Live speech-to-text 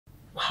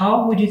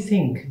How would you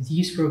think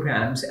these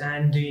programs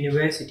and the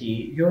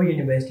university, your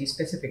university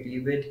specifically,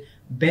 would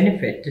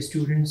benefit the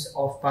students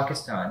of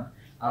Pakistan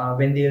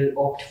when they'll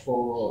opt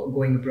for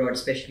going abroad,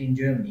 especially in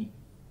Germany?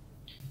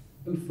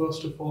 Well,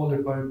 first of all,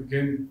 if I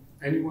begin,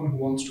 anyone who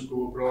wants to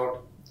go abroad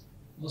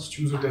must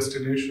choose a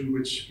destination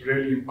which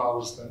really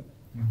empowers them.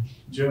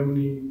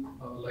 Germany,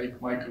 like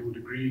Michael would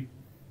agree,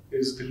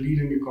 is the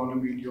leading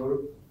economy in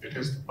Europe. It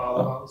is the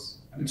powerhouse,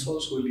 and it's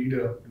also a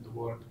leader in the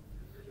world.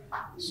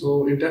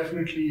 So it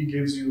definitely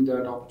gives you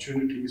that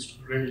opportunities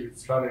to really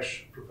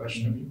flourish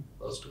professionally,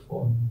 first of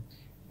all.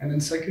 And then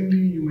secondly,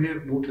 you may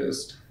have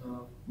noticed,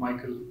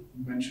 Michael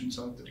mentioned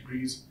some of the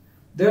degrees.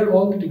 They're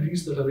all the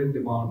degrees that are in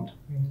demand.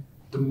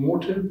 The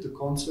motive, the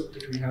concept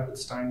that we have at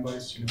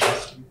Steinbeis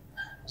University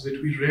is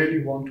that we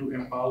really want to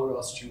empower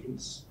our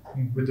students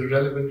with the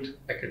relevant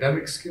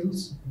academic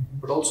skills,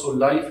 but also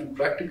life and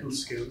practical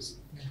skills,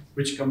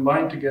 which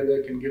combined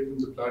together can give them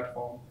the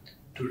platform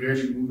to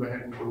really move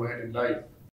ahead and go ahead in life.